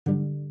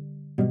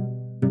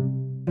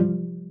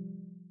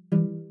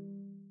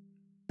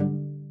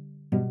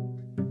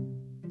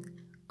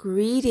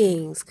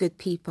Greetings, good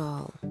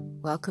people.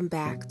 Welcome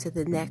back to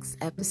the next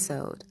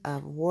episode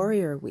of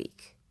Warrior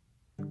Week.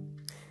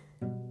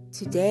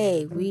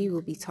 Today we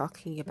will be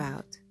talking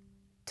about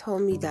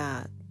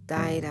Tomida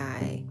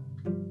Daidai.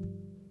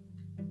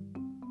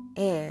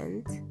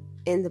 And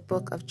in the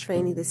book of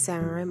Training the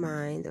Samurai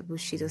Mind, a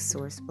Bushido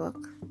source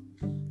book,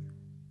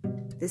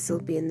 this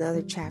will be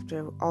another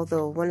chapter,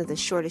 although one of the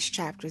shortest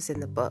chapters in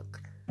the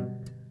book,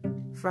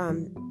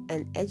 from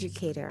an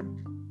educator.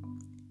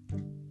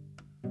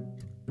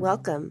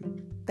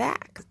 Welcome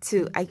back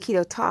to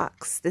Aikido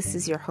Talks. This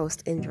is your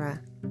host, Indra.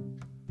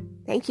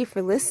 Thank you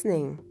for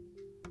listening.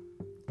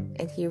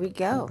 And here we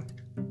go.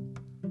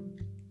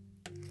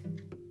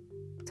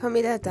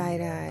 Tomida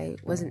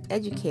Daidai was an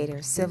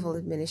educator, civil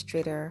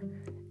administrator,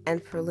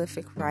 and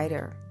prolific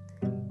writer.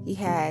 He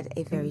had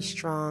a very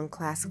strong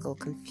classical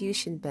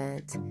Confucian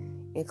bent,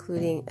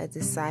 including a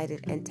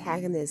decided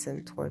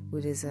antagonism toward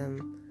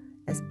Buddhism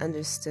as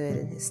understood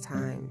in his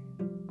time.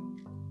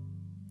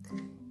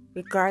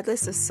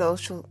 Regardless of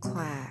social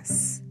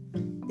class,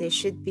 there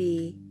should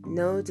be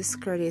no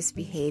discourteous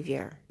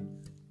behavior.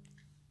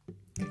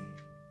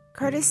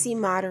 Courtesy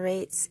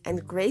moderates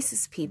and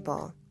graces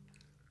people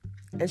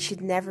and should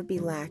never be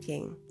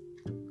lacking.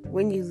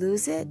 When you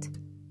lose it,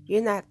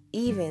 you're not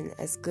even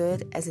as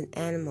good as an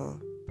animal.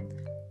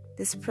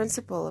 This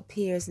principle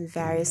appears in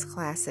various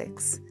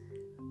classics,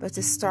 but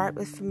to start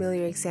with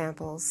familiar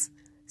examples,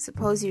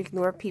 suppose you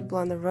ignore people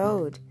on the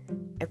road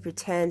and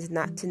pretend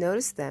not to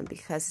notice them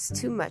because it's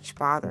too much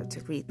bother to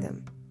greet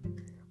them.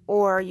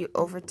 Or you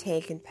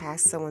overtake and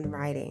pass someone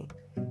writing.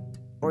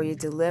 Or you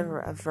deliver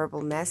a verbal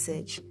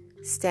message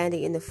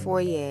standing in the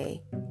foyer.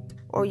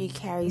 Or you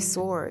carry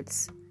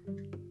swords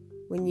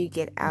when you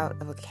get out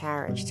of a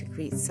carriage to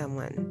greet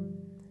someone.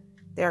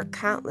 There are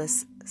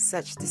countless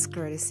such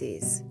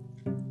discourtesies.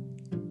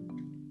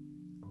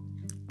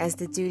 As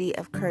the duty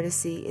of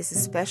courtesy is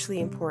especially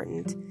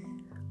important,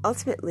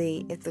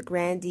 ultimately, if the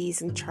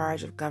grandees in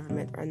charge of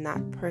government are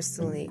not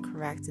personally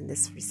correct in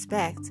this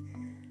respect,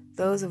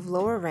 those of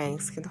lower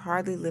ranks can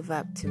hardly live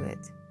up to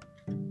it.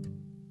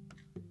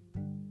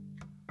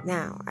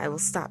 Now, I will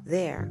stop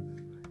there.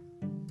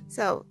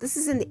 So, this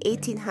is in the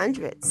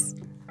 1800s,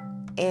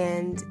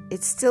 and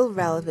it's still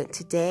relevant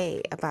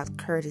today about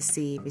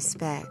courtesy,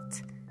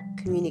 respect.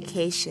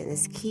 Communication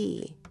is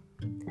key.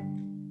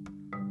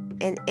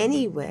 And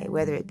anyway,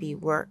 whether it be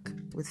work,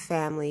 with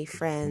family,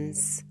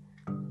 friends,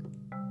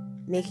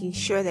 making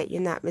sure that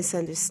you're not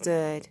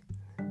misunderstood,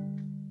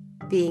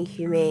 being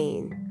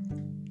humane.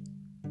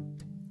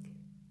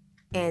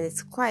 And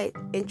it's quite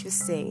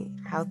interesting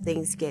how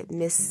things get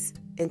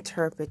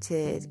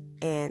misinterpreted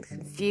and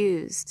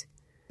confused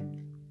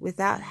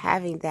without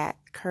having that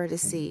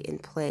courtesy in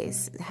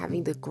place,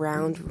 having the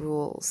ground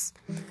rules.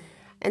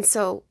 And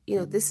so,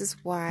 this is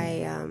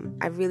why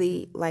I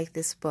really like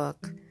this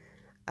book,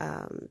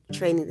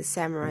 Training the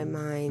Samurai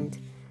Mind,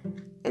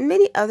 and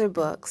many other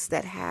books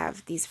that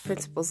have these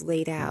principles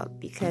laid out,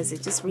 because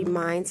it just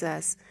reminds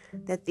us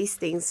that these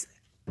things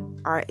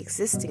are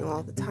existing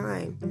all the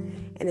time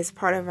and it's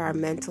part of our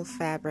mental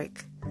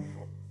fabric,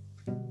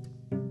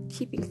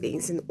 keeping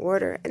things in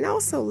order and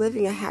also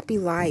living a happy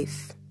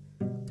life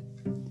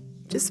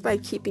just by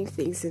keeping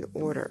things in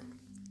order.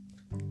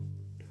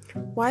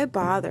 Why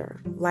bother?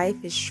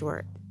 Life is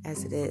short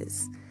as it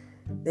is,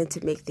 than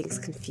to make things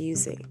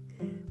confusing.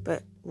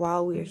 But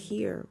while we're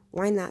here,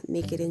 why not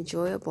make it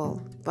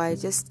enjoyable by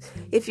just,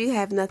 if you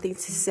have nothing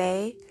to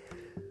say,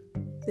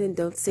 then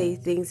don't say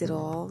things at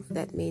all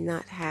that may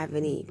not have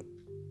any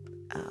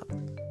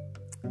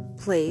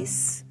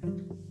place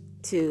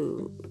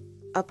to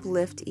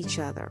uplift each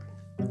other.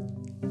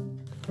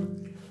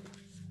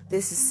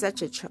 This is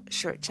such a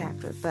short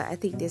chapter, but I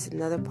think there's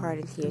another part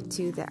in here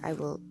too that I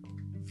will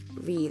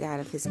read out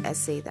of his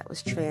essay that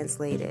was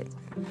translated.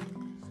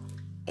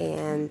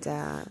 And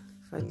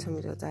from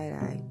Tomida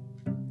Daidai.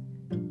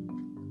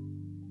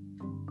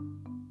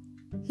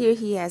 Here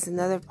he has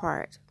another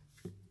part.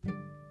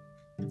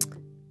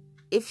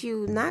 If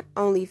you not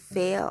only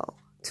fail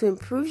to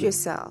improve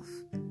yourself,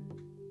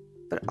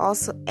 but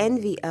also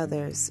envy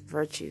others'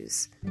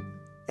 virtues,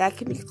 that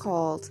can be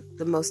called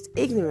the most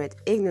ignorant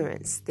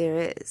ignorance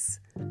there is.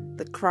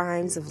 The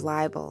crimes of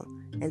libel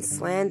and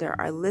slander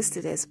are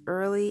listed as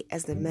early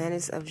as the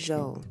manners of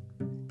Zhou.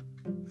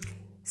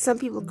 Some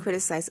people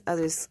criticize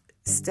others'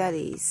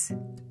 studies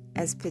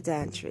as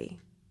pedantry.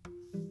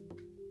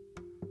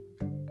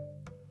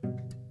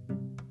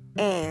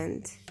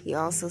 And he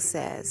also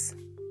says,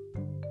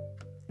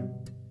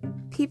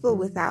 people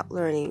without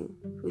learning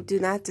who do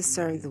not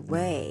discern the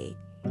way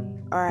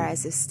are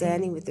as if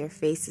standing with their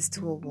faces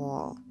to a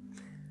wall,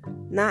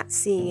 not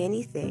seeing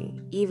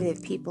anything. Even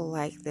if people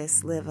like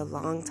this live a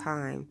long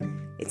time,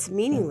 it's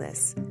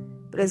meaningless.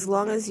 But as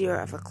long as you're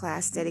of a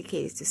class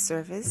dedicated to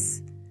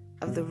service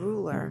of the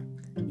ruler,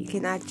 you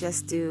cannot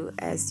just do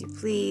as you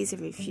please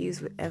and refuse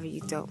whatever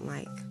you don't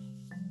like.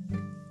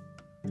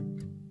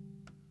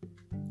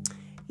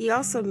 He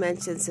also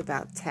mentions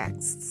about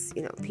texts.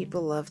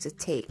 People love to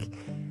take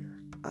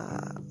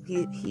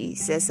he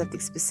says something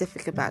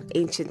specific about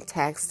ancient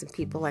texts, and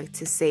people like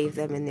to save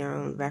them in their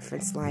own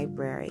reference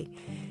library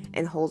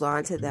and hold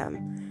on to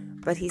them.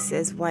 But he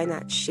says, why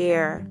not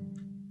share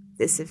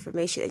this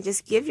information and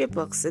just give your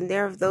books? And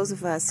there are those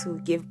of us who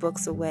give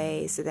books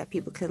away so that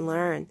people can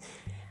learn.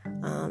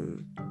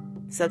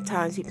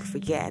 Sometimes people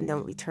forget and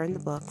don't return the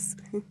books.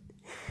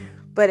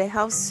 But it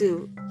helps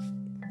to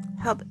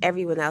help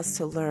everyone else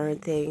to learn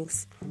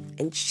things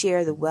and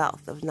share the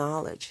wealth of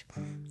knowledge.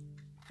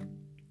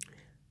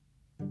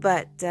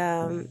 But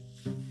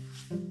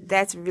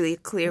that's really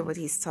clear what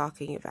he's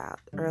talking about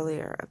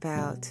earlier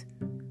about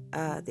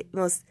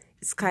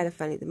it's kind of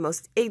funny, the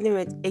most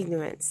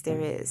ignorance there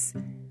is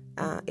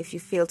if you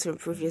fail to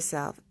improve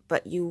yourself,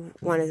 but you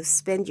want to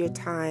spend your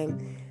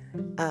time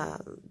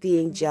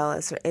being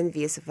jealous or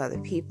envious of other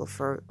people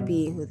for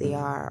being who they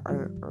are,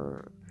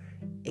 or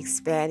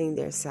expanding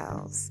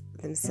themselves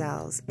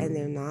and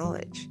their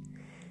knowledge.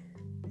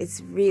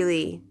 It's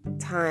really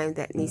time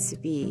that needs to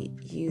be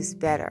used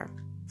better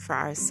for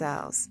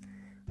ourselves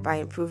by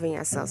improving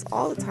ourselves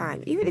all the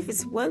time. Even if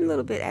it's one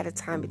little bit at a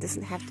time, it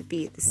doesn't have to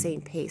be at the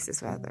same pace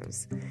as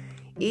others.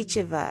 Each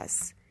of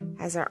us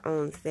has our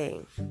own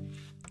thing.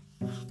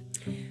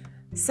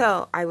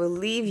 So I will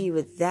leave you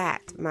with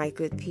that, my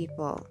good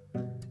people,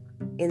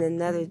 in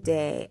another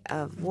day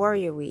of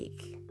Warrior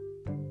Week.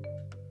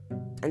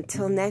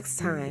 Until next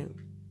time,